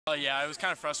Yeah, it was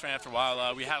kind of frustrating after a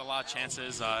while. We had a lot of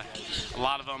chances. A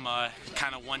lot of them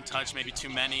kind of one touch, maybe too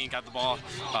many. Got the ball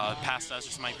past us or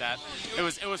something like that. It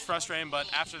was frustrating, but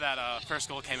after that first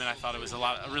goal came in, I thought it was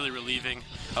really relieving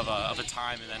of a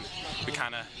time, and then we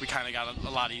kind of got a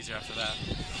lot easier after that.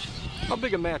 How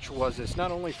big a match was this?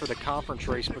 Not only for the conference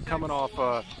race, but coming off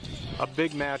a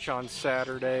big match on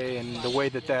Saturday and the way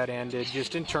that ended,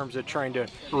 just in terms of trying to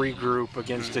regroup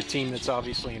against a team that's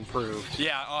obviously improved.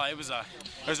 Yeah, it was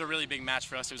a really big match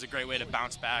for us. It was a great way to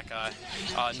bounce back.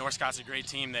 North Scott's a great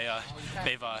team.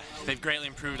 They've greatly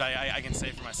improved. I can say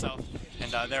for myself,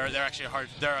 and they're actually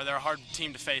they're a hard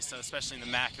team to face, especially in the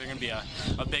MAC. They're going to be a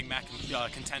big MAC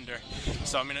contender.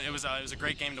 So I mean, it was a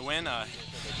great game to win on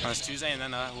this Tuesday, and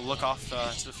then we'll look off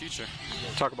to the future.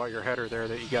 Talk about your header there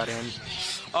that you got in.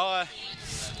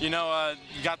 You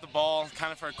got the ball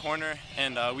kind of for a corner,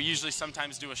 and we usually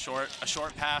sometimes do a short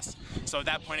pass. So at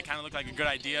that point, it kind of looked like a good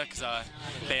idea because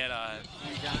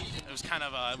it was kind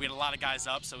of we had a lot of guys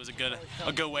up, so it was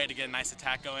a good way to get a nice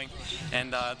attack going.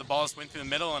 And the ball just went through the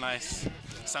middle, and I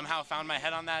somehow found my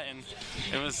head on that, and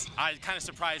it kind of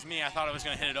surprised me. I thought I was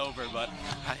going to hit it over, but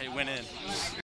it went in.